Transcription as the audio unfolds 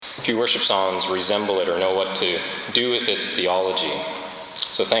few worship songs resemble it or know what to do with its theology.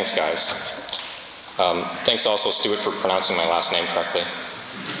 So thanks, guys. Thanks also, Stuart, for pronouncing my last name correctly.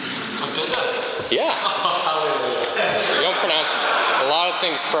 Yeah. You don't pronounce a lot of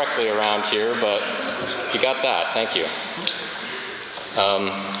things correctly around here, but you got that. Thank you.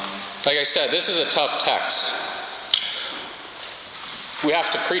 Like I said, this is a tough text. We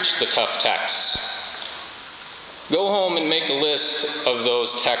have to preach the tough texts. Go home and make a list of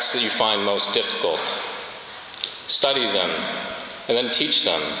those texts that you find most difficult. Study them, and then teach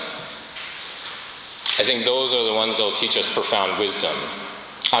them. I think those are the ones that will teach us profound wisdom.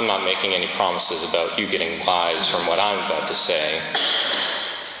 I'm not making any promises about you getting wise from what I'm about to say,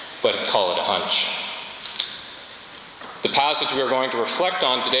 but call it a hunch. The passage we are going to reflect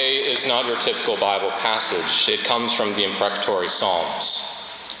on today is not your typical Bible passage. It comes from the imprecatory Psalms.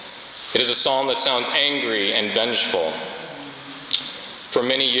 It is a psalm that sounds angry and vengeful. For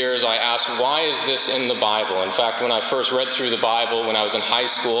many years I asked, why is this in the Bible? In fact, when I first read through the Bible when I was in high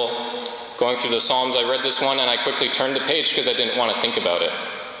school, going through the Psalms, I read this one and I quickly turned the page because I didn't want to think about it.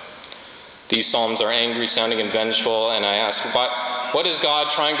 These Psalms are angry sounding and vengeful, and I asked, what is God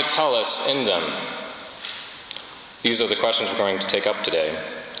trying to tell us in them? These are the questions we're going to take up today.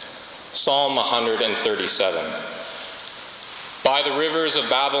 Psalm 137. By the rivers of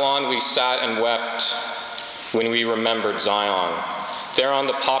Babylon we sat and wept when we remembered Zion. There on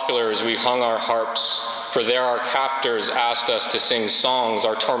the poplars we hung our harps, for there our captors asked us to sing songs.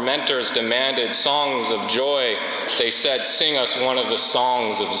 Our tormentors demanded songs of joy. They said, sing us one of the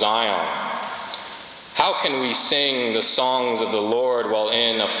songs of Zion. How can we sing the songs of the Lord while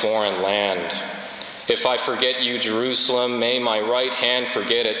in a foreign land? If I forget you, Jerusalem, may my right hand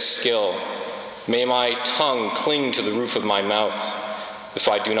forget its skill. May my tongue cling to the roof of my mouth. If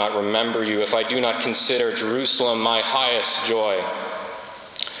I do not remember you, if I do not consider Jerusalem my highest joy.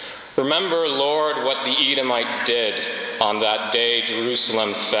 Remember, Lord, what the Edomites did on that day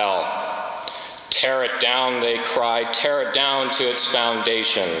Jerusalem fell. Tear it down, they cried, tear it down to its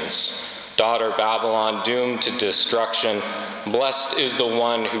foundations. Daughter Babylon, doomed to destruction, blessed is the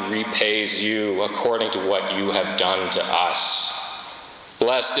one who repays you according to what you have done to us.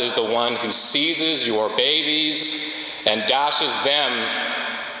 Blessed is the one who seizes your babies and dashes them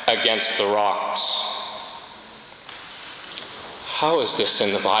against the rocks. How is this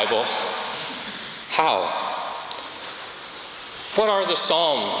in the Bible? How? What are the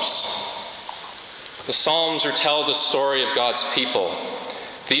Psalms? The Psalms retell the story of God's people.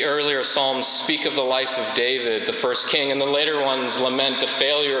 The earlier Psalms speak of the life of David, the first king, and the later ones lament the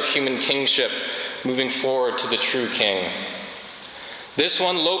failure of human kingship, moving forward to the true king. This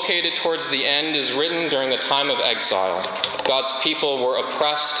one, located towards the end, is written during the time of exile. God's people were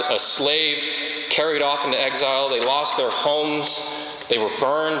oppressed, enslaved, carried off into exile. They lost their homes, they were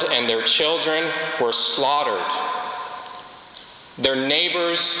burned, and their children were slaughtered. Their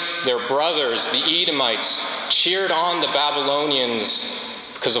neighbors, their brothers, the Edomites, cheered on the Babylonians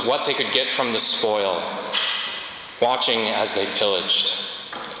because of what they could get from the spoil, watching as they pillaged.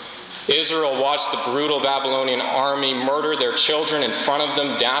 Israel watched the brutal Babylonian army murder their children in front of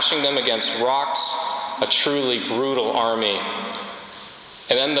them, dashing them against rocks, a truly brutal army.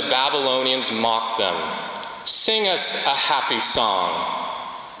 And then the Babylonians mocked them. Sing us a happy song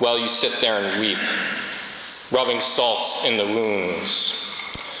while you sit there and weep, rubbing salt in the wounds.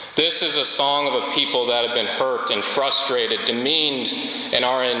 This is a song of a people that have been hurt and frustrated, demeaned, and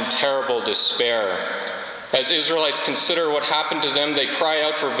are in terrible despair. As Israelites consider what happened to them, they cry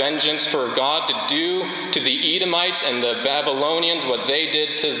out for vengeance, for God to do to the Edomites and the Babylonians what they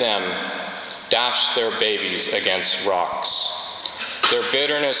did to them, dash their babies against rocks. Their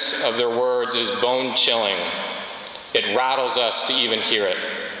bitterness of their words is bone-chilling. It rattles us to even hear it.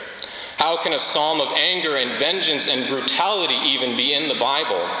 How can a psalm of anger and vengeance and brutality even be in the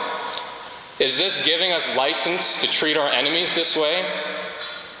Bible? Is this giving us license to treat our enemies this way?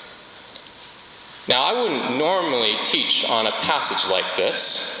 Now, I wouldn't normally teach on a passage like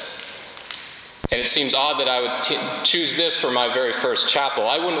this, and it seems odd that I would choose this for my very first chapel.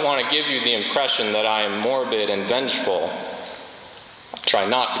 I wouldn't want to give you the impression that I am morbid and vengeful. I try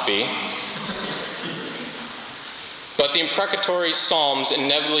not to be. But the imprecatory Psalms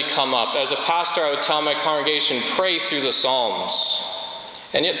inevitably come up. As a pastor, I would tell my congregation, pray through the Psalms.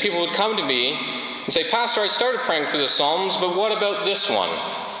 And yet people would come to me and say, Pastor, I started praying through the Psalms, but what about this one?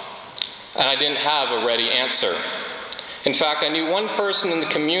 And I didn't have a ready answer. In fact, I knew one person in the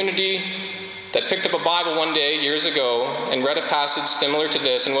community that picked up a Bible one day years ago and read a passage similar to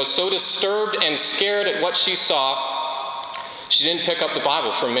this and was so disturbed and scared at what she saw, she didn't pick up the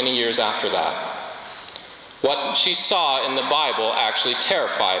Bible for many years after that. What she saw in the Bible actually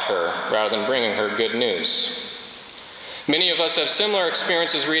terrified her rather than bringing her good news. Many of us have similar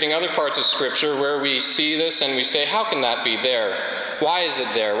experiences reading other parts of Scripture where we see this and we say, how can that be there? Why is it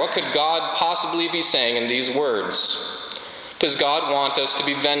there? What could God possibly be saying in these words? Does God want us to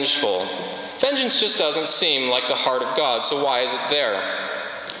be vengeful? Vengeance just doesn't seem like the heart of God, so why is it there?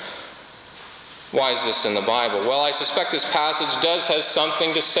 Why is this in the Bible? Well, I suspect this passage has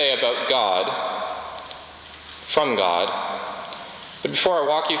something to say about God, from God. But before I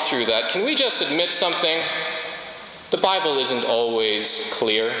walk you through that, can we just admit something? The Bible isn't always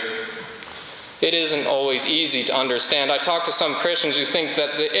clear. It isn't always easy to understand. I talk to some Christians who think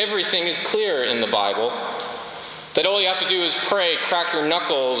that everything is clear in the Bible, that all you have to do is pray, crack your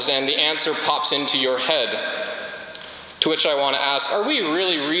knuckles, and the answer pops into your head. To which I want to ask, are we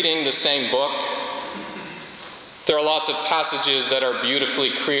really reading the same book? There are lots of passages that are beautifully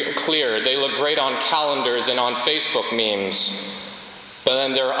clear. They look great on calendars and on Facebook memes. But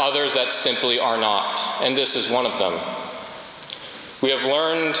then there are others that simply are not, and this is one of them.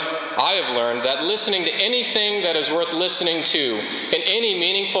 I have learned that listening to anything that is worth listening to in any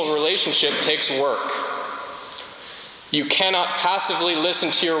meaningful relationship takes work. You cannot passively listen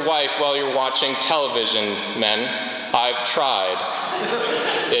to your wife while you're watching television, men. I've tried.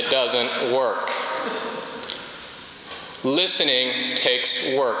 It doesn't work. Listening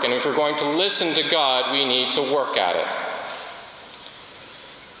takes work, and if we're going to listen to God, we need to work at it.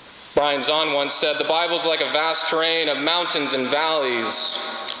 Brian Zahn once said, the Bible is like a vast terrain of mountains and valleys.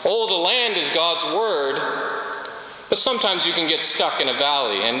 Oh, the land is God's word, but sometimes you can get stuck in a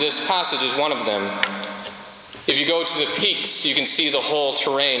valley, and this passage is one of them. If you go to the peaks, you can see the whole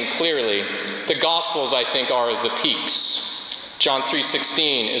terrain clearly. The Gospels, I think, are the peaks. John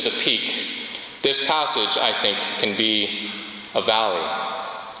 3:16 is a peak. This passage, I think, can be a valley.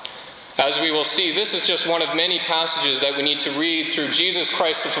 As we will see, this is just one of many passages that we need to read through Jesus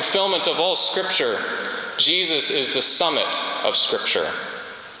Christ, the fulfillment of all Scripture. Jesus is the summit of Scripture.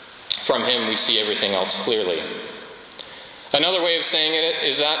 From him we see everything else clearly. Another way of saying it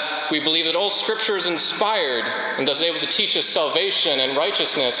is that we believe that all Scripture is inspired and thus able to teach us salvation and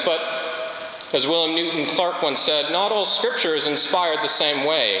righteousness, but as William Newton Clark once said, not all Scripture is inspired the same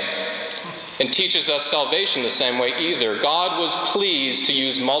way and teaches us salvation the same way either. God was pleased to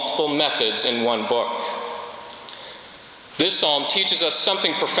use multiple methods in one book. This psalm teaches us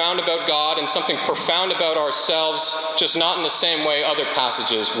something profound about God and something profound about ourselves, just not in the same way other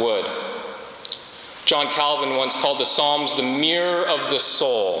passages would. John Calvin once called the Psalms the mirror of the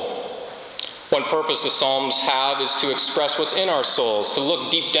soul. One purpose the Psalms have is to express what's in our souls, to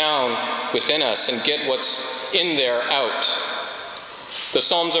look deep down within us and get what's in there out. The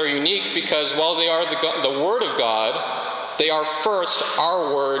Psalms are unique because while they are the Word of God, they are first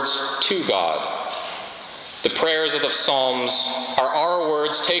our words to God. The prayers of the Psalms are our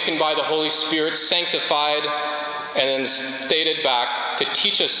words taken by the Holy Spirit, sanctified, and then stated back to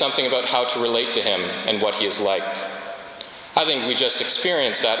teach us something about how to relate to Him and what He is like. I think we just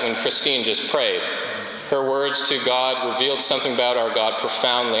experienced that when Christine just prayed. Her words to God revealed something about our God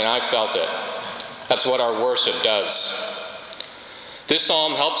profoundly, and I felt it. That's what our worship does. This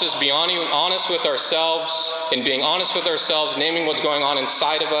psalm helps us be honest with ourselves. In being honest with ourselves, naming what's going on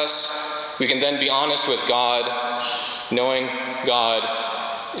inside of us, we can then be honest with God, knowing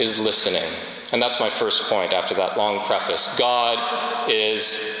God is listening. And that's my first point after that long preface. God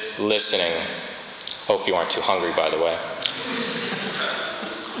is listening. Hope you aren't too hungry, by the way.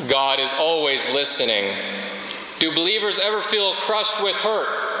 God is always listening. Do believers ever feel crushed with hurt?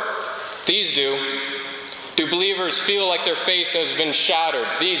 These do. Do believers feel like their faith has been shattered?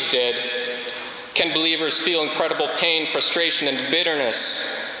 These did. Can believers feel incredible pain, frustration, and bitterness?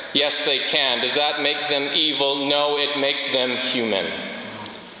 Yes, they can. Does that make them evil? No, it makes them human.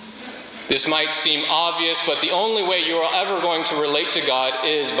 This might seem obvious, but the only way you are ever going to relate to God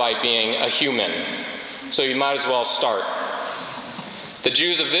is by being a human. So you might as well start. The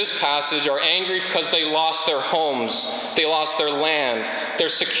Jews of this passage are angry because they lost their homes, they lost their land, their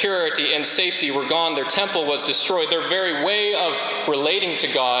security and safety were gone, their temple was destroyed, their very way of relating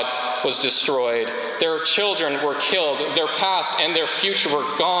to God was destroyed, their children were killed, their past and their future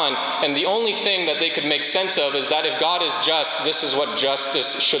were gone, and the only thing that they could make sense of is that if God is just, this is what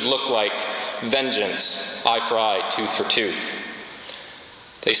justice should look like: vengeance, eye for eye, tooth for tooth.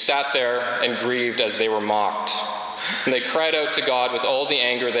 They sat there and grieved as they were mocked. And they cried out to God with all the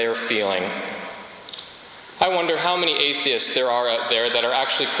anger they are feeling. I wonder how many atheists there are out there that are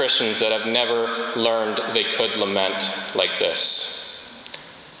actually Christians that have never learned they could lament like this.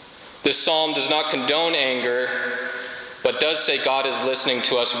 This psalm does not condone anger, but does say God is listening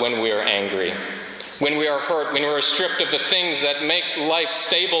to us when we are angry. When we are hurt, when we are stripped of the things that make life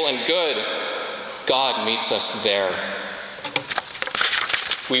stable and good, God meets us there.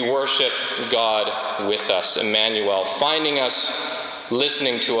 We worship God with us, Emmanuel, finding us,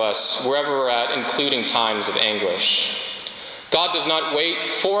 listening to us wherever we're at, including times of anguish. God does not wait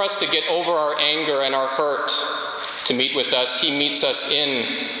for us to get over our anger and our hurt to meet with us. He meets us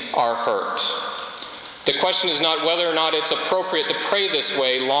in our hurt. The question is not whether or not it's appropriate to pray this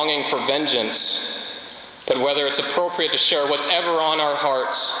way, longing for vengeance, but whether it's appropriate to share what's ever on our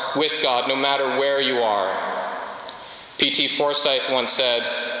hearts with God, no matter where you are. P.T. Forsyth once said,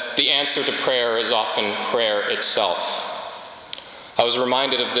 "The answer to prayer is often prayer itself." I was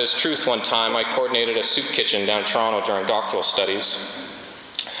reminded of this truth one time. I coordinated a soup kitchen down in Toronto during doctoral studies.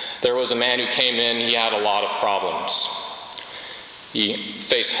 There was a man who came in. He had a lot of problems. He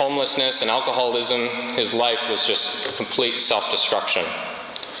faced homelessness and alcoholism. His life was just complete self-destruction.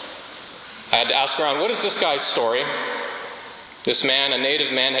 I had to ask around, what is this guy's story? This man, a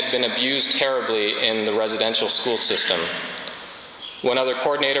native man, had been abused terribly in the residential school system. One other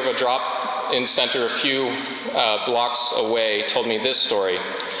coordinator of a drop-in center a few blocks away told me this story.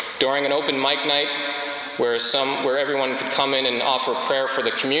 During an open mic night where everyone could come in and offer prayer for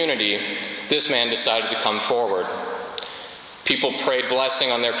the community, this man decided to come forward. People prayed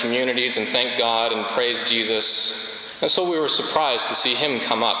blessing on their communities and thanked God and praised Jesus. And so we were surprised to see him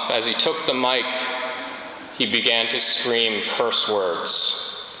come up. As he took the mic, he began to scream curse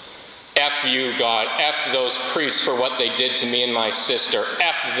words. F you, God. F those priests for what they did to me and my sister.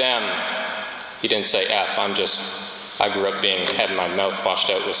 F them. He didn't say F. I grew up having my mouth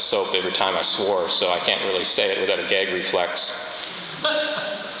washed out with soap every time I swore, so I can't really say it without a gag reflex.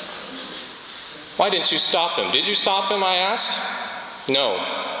 Why didn't you stop him? Did you stop him, I asked. No.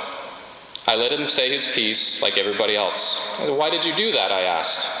 I let him say his piece like everybody else. Why did you do that, I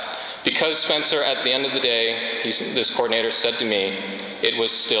asked. Because, Spencer, at the end of the day, this coordinator said to me, it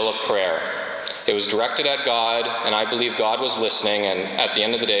was still a prayer. It was directed at God, and I believe God was listening, and at the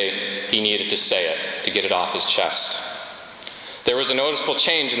end of the day, he needed to say it, to get it off his chest. There was a noticeable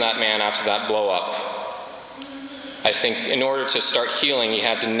change in that man after that blow-up. I think in order to start healing, he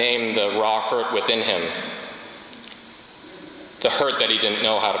had to name the raw hurt within him, the hurt that he didn't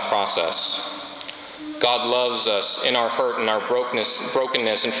know how to process. God loves us in our hurt and our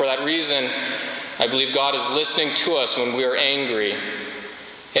brokenness, and for that reason, I believe God is listening to us when we are angry,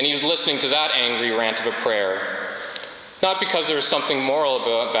 and he's listening to that angry rant of a prayer. Not because there's something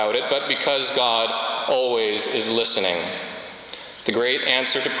moral about it, but because God always is listening. The great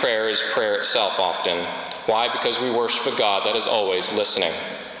answer to prayer is prayer itself often. Why? Because we worship a God that is always listening.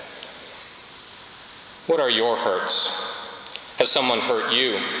 What are your hurts? Has someone hurt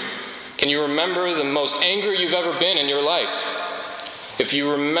you? Can you remember the most angry you've ever been in your life? If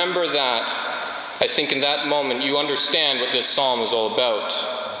you remember that, I think in that moment you understand what this psalm is all about.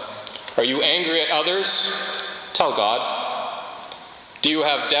 Are you angry at others? Tell God. Do you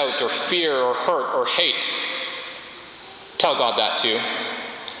have doubt or fear or hurt or hate? Tell God that too.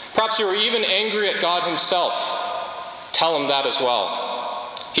 Perhaps you are even angry at God himself. Tell him that as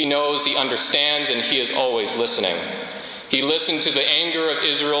well. He knows, he understands, and he is always listening. He listened to the anger of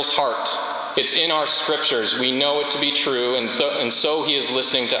Israel's heart. It's in our scriptures. We know it to be true, and so he is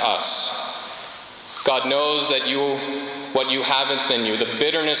listening to us. God knows that what you have within you, the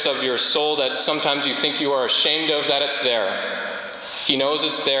bitterness of your soul that sometimes you think you are ashamed of, that it's there. He knows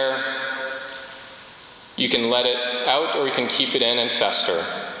it's there. You can let it out, or you can keep it in and fester.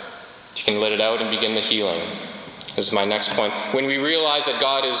 You can let it out and begin the healing. This is my next point. When we realize that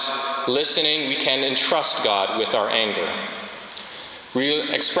God is listening, we can entrust God with our anger.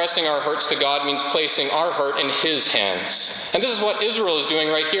 Expressing our hurts to God means placing our hurt in his hands. And this is what Israel is doing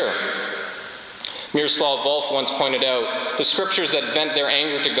right here. Miroslav Volf once pointed out, the scriptures that vent their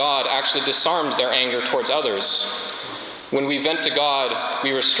anger to God actually disarms their anger towards others. When we vent to God,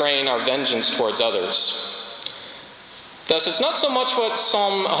 we restrain our vengeance towards others. Thus, it's not so much what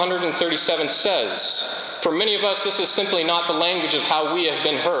Psalm 137 says. For many of us, this is simply not the language of how we have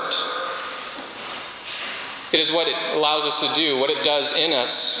been hurt. It is what it allows us to do, what it does in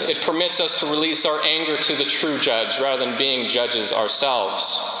us. It permits us to release our anger to the true judge rather than being judges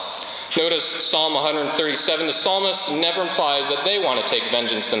ourselves. Notice Psalm 137, the psalmist never implies that they want to take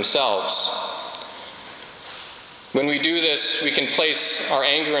vengeance themselves. When we do this, we can place our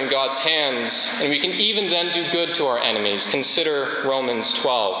anger in God's hands, and we can even then do good to our enemies. Consider Romans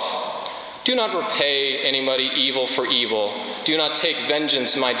 12. Do not repay anybody evil for evil. Do not take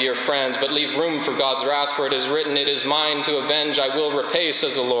vengeance, my dear friends, but leave room for God's wrath, for it is written, "It is mine to avenge, I will repay,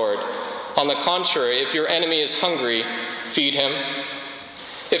 says the Lord." On the contrary, if your enemy is hungry, feed him.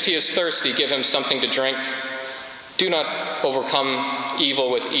 If he is thirsty, give him something to drink. Do not overcome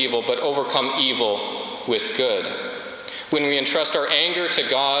evil with evil, but overcome evil with good. When we entrust our anger to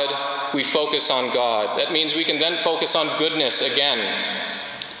God, we focus on God. That means we can then focus on goodness again.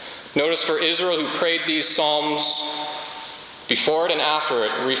 Notice for Israel, who prayed these psalms, before it and after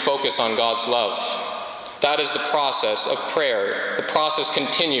it, refocus on God's love. That is the process of prayer. The process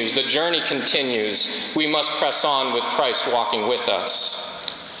continues. The journey continues. We must press on with Christ walking with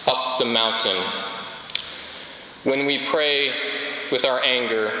us up the mountain. When we pray with our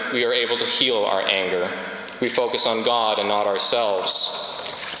anger, we are able to heal our anger. We focus on God and not ourselves.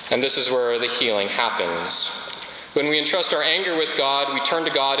 And this is where the healing happens. When we entrust our anger with God, we turn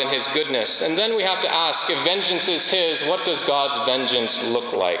to God in his goodness. And then we have to ask, if vengeance is his, what does God's vengeance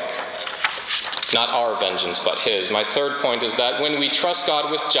look like? Not our vengeance, but his. My third point is that when we trust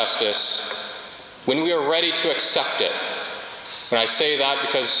God with justice, when we are ready to accept it, and I say that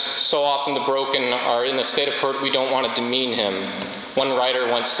because so often the broken are in a state of hurt, we don't want to demean him. One writer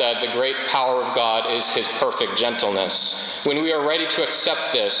once said, the great power of God is his perfect gentleness. When we are ready to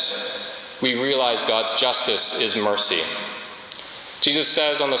accept this, we realize God's justice is mercy. Jesus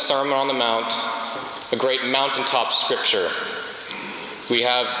says on the Sermon on the Mount, a great mountaintop scripture, we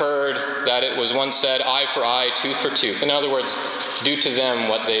have heard that it was once said, eye for eye, tooth for tooth. In other words, do to them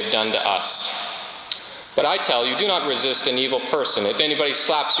what they've done to us. But I tell you, do not resist an evil person. If anybody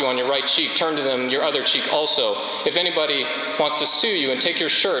slaps you on your right cheek, turn to them your other cheek also. If anybody wants to sue you and take your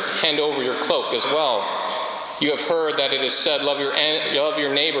shirt, hand over your cloak as well. You have heard that it is said, love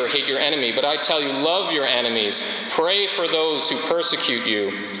your neighbor, hate your enemy. But I tell you, love your enemies. Pray for those who persecute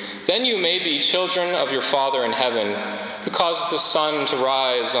you. Then you may be children of your Father in heaven, who causes the sun to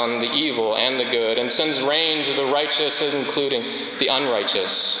rise on the evil and the good, and sends rain to the righteous, including the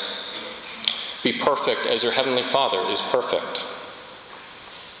unrighteous. Be perfect as your heavenly Father is perfect.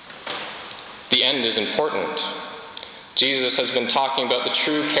 The end is important. Jesus has been talking about the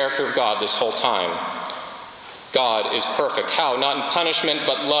true character of God this whole time. God is perfect. How? Not in punishment,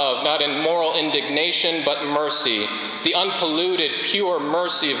 but love. Not in moral indignation, but mercy. The unpolluted, pure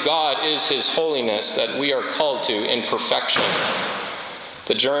mercy of God is his holiness that we are called to in perfection.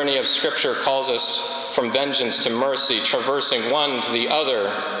 The journey of Scripture calls us from vengeance to mercy, traversing one to the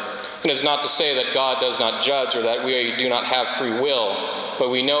other. It is not to say that God does not judge or that we do not have free will,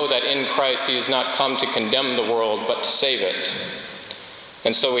 but we know that in Christ he has not come to condemn the world, but to save it.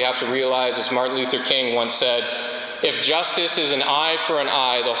 And so we have to realize, as Martin Luther King once said, if justice is an eye for an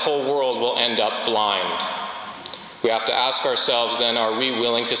eye, the whole world will end up blind. We have to ask ourselves then, are we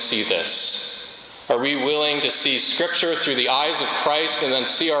willing to see this? Are we willing to see Scripture through the eyes of Christ and then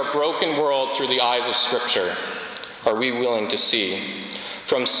see our broken world through the eyes of Scripture? Are we willing to see?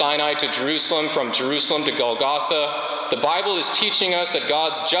 From Sinai to Jerusalem, from Jerusalem to Golgotha, the Bible is teaching us that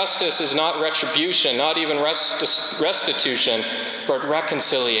God's justice is not retribution, not even restitution, but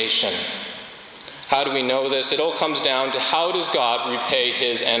reconciliation. How do we know this? It all comes down to how does God repay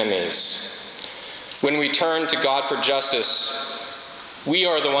his enemies? When we turn to God for justice, we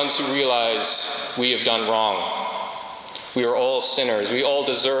are the ones who realize we have done wrong. We are all sinners. We all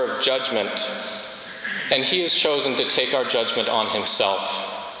deserve judgment. And he has chosen to take our judgment on himself.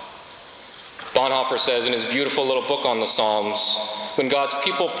 Bonhoeffer says in his beautiful little book on the Psalms, when God's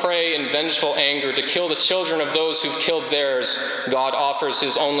people pray in vengeful anger to kill the children of those who've killed theirs, God offers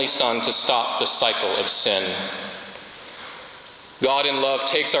his only Son to stop the cycle of sin. God in love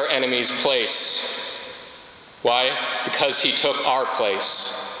takes our enemy's place. Why? Because he took our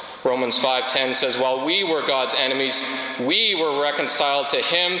place. Romans 5:10 says, while we were God's enemies, we were reconciled to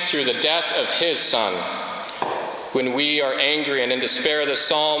him through the death of his Son. When we are angry and in despair, the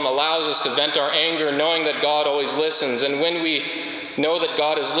psalm allows us to vent our anger, knowing that God always listens. And when we know that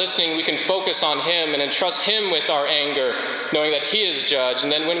God is listening, we can focus on him and entrust him with our anger, knowing that he is judge.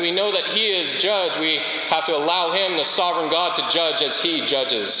 And then when we know that he is judge, we have to allow him, the sovereign God, to judge as he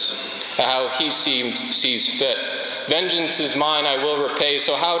judges, how he sees fit. Vengeance is mine, I will repay.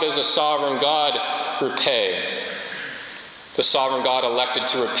 So how does a sovereign God repay? The sovereign God elected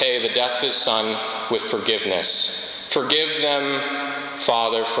to repay the death of his Son with forgiveness. Forgive them,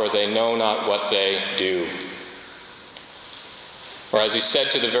 Father, for they know not what they do. Or as he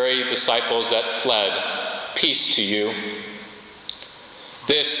said to the very disciples that fled, peace to you.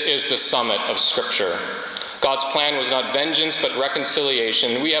 This is the summit of Scripture. God's plan was not vengeance, but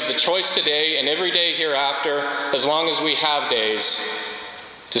reconciliation. We have the choice today and every day hereafter, as long as we have days,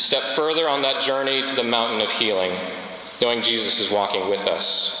 to step further on that journey to the mountain of healing, knowing Jesus is walking with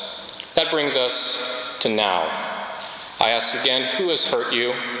us. That brings us to now. I ask again, who has hurt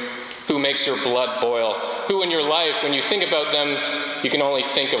you? Who makes your blood boil? Who in your life, when you think about them, you can only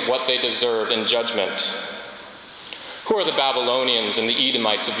think of what they deserve in judgment. Who are the Babylonians and the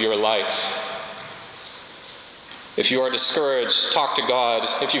Edomites of your life? If you are discouraged, talk to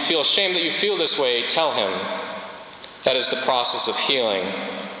God. If you feel ashamed that you feel this way, tell him. That is the process of healing.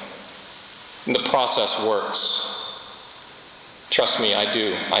 And the process works. Trust me, I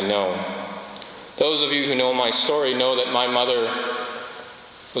do. I know. Those of you who know my story know that my mother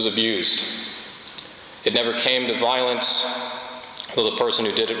was abused. It never came to violence, though the person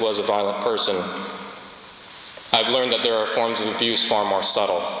who did it was a violent person. I've learned that there are forms of abuse far more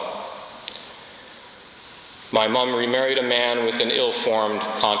subtle. My mom remarried a man with an ill-formed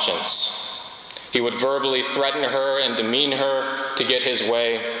conscience. He would verbally threaten her and demean her to get his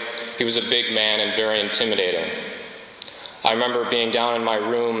way. He was a big man and very intimidating. I remember being down in my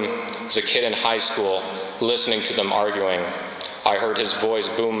room as a kid in high school, listening to them arguing. I heard his voice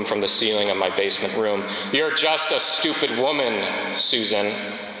boom from the ceiling of my basement room. "You're just a stupid woman, Susan.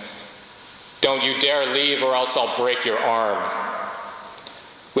 Don't you dare leave or else I'll break your arm."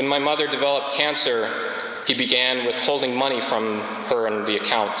 When my mother developed cancer, he began withholding money from her in the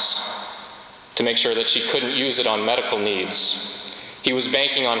accounts to make sure that she couldn't use it on medical needs. He was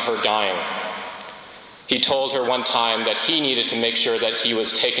banking on her dying. He told her one time that he needed to make sure that he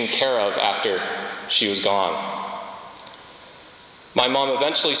was taken care of after she was gone. My mom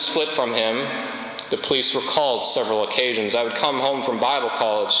eventually split from him. The police were called several occasions. I would come home from Bible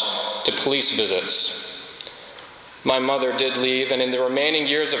college to police visits. My mother did leave, and in the remaining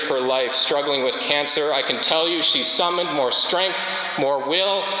years of her life, struggling with cancer, I can tell you she summoned more strength, more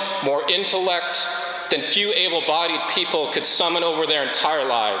will, more intellect than few able-bodied people could summon over their entire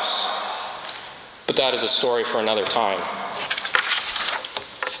lives. But that is a story for another time.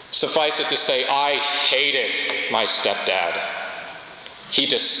 Suffice it to say, I hated my stepdad. He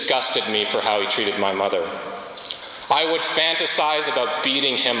disgusted me for how he treated my mother. I would fantasize about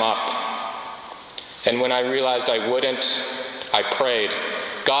beating him up. And when I realized I wouldn't, I prayed,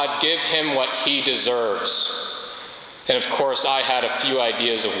 God, give him what he deserves. And of course, I had a few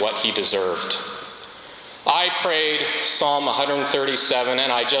ideas of what he deserved. I prayed Psalm 137,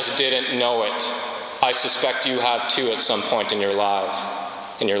 and I just didn't know it. I suspect you have too at some point in your life.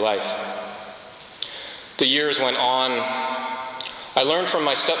 The years went on. I learned from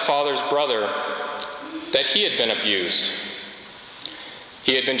my stepfather's brother that he had been abused.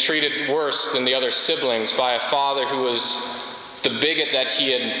 He had been treated worse than the other siblings by a father who was the bigot that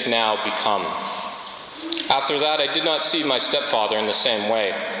he had now become. After that, I did not see my stepfather in the same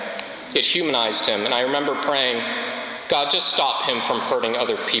way. It humanized him, and I remember praying, God, just stop him from hurting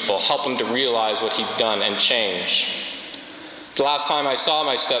other people. Help him to realize what he's done and change. The last time I saw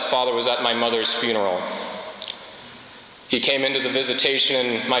my stepfather was at my mother's funeral. He came into the visitation,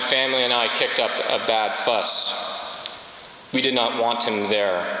 and my family and I kicked up a bad fuss. We did not want him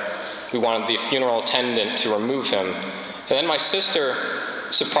there. We wanted the funeral attendant to remove him. And then my sister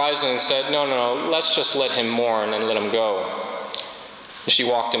surprisingly said, no, let's just let him mourn and let him go. And she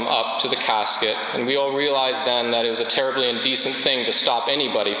walked him up to the casket, and we all realized then that it was a terribly indecent thing to stop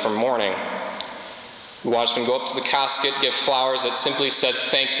anybody from mourning. We watched him go up to the casket, give flowers that simply said,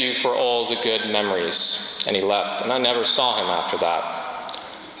 "Thank you for all the good memories." And he left, and I never saw him after that.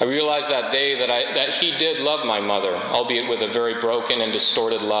 I realized that day that he did love my mother, albeit with a very broken and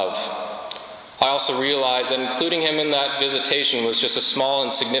distorted love. I also realized that including him in that visitation was just a small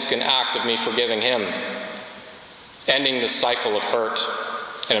and significant act of me forgiving him, ending the cycle of hurt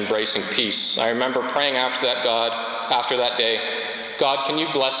and embracing peace. I remember praying after that day, God, can you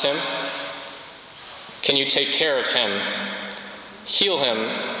bless him? Can you take care of him? Heal him,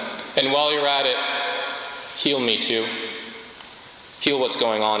 and while you're at it, heal me too. Heal what's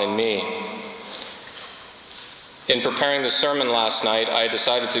going on in me. In preparing the sermon last night, I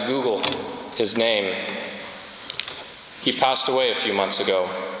decided to Google his name. He passed away a few months ago,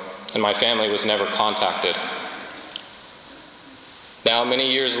 and my family was never contacted. Now,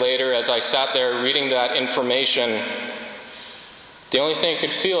 many years later, as I sat there reading that information, the only thing I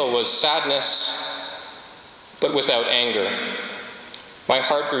could feel was sadness, but without anger. My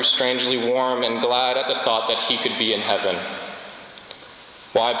heart grew strangely warm and glad at the thought that he could be in heaven.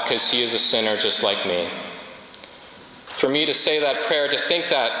 Why? Because he is a sinner just like me. For me to say that prayer, to think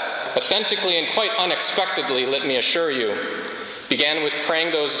that authentically and quite unexpectedly, let me assure you, began with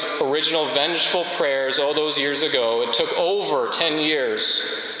praying those original vengeful prayers all those years ago. It took over 10 years.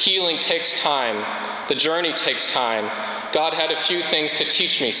 Healing takes time. The journey takes time. God had a few things to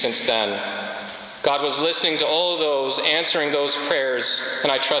teach me since then. God was listening to all of those, answering those prayers,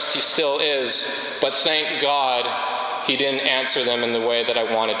 and I trust he still is. But thank God he didn't answer them in the way that I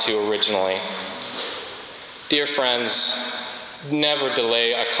wanted to originally. Dear friends, Never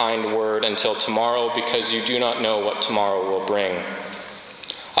delay a kind word until tomorrow, because you do not know what tomorrow will bring.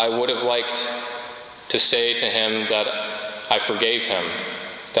 I would have liked to say to him that I forgave him,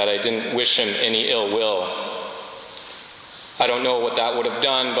 that I didn't wish him any ill will. I don't know what that would have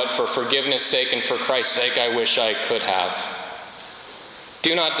done, but for forgiveness' sake and for Christ's sake, I wish I could have.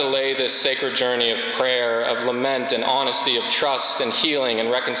 Do not delay this sacred journey of prayer, of lament and honesty, of trust and healing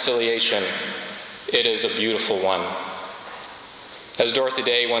and reconciliation. It is a beautiful one. As Dorothy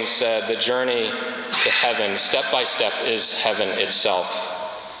Day once said, the journey to heaven, step by step, is heaven itself.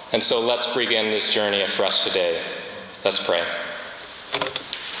 And so let's begin this journey afresh today. Let's pray.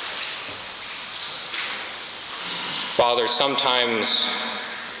 Father, sometimes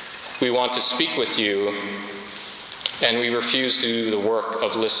we want to speak with you, and we refuse to do the work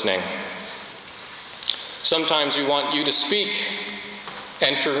of listening. Sometimes we want you to speak,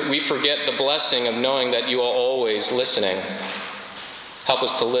 and we forget the blessing of knowing that you are always listening. Help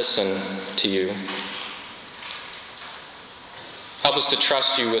us to listen to you. Help us to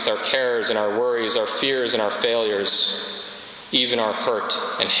trust you with our cares and our worries, our fears and our failures, even our hurt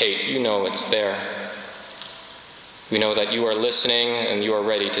and hate. You know it's there. We know that you are listening and you are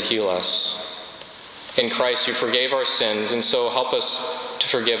ready to heal us. In Christ you forgave our sins, and so help us to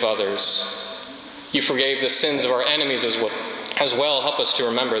forgive others. You forgave the sins of our enemies as well. Help us to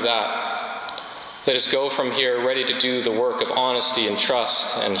remember that. Let us go from here ready to do the work of honesty and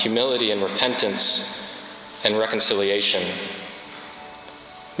trust and humility and repentance and reconciliation.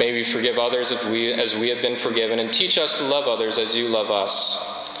 May we forgive others as we have been forgiven, and teach us to love others as you love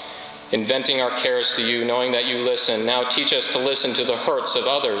us. Inventing our cares to you, knowing that you listen, now teach us to listen to the hurts of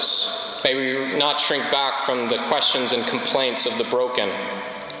others. May we not shrink back from the questions and complaints of the broken.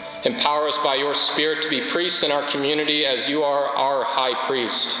 Empower us by your Spirit to be priests in our community as you are our high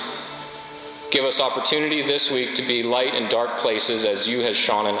priest. Give us opportunity this week to be light in dark places as you have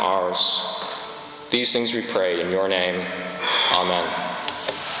shone in ours. These things we pray in your name. Amen.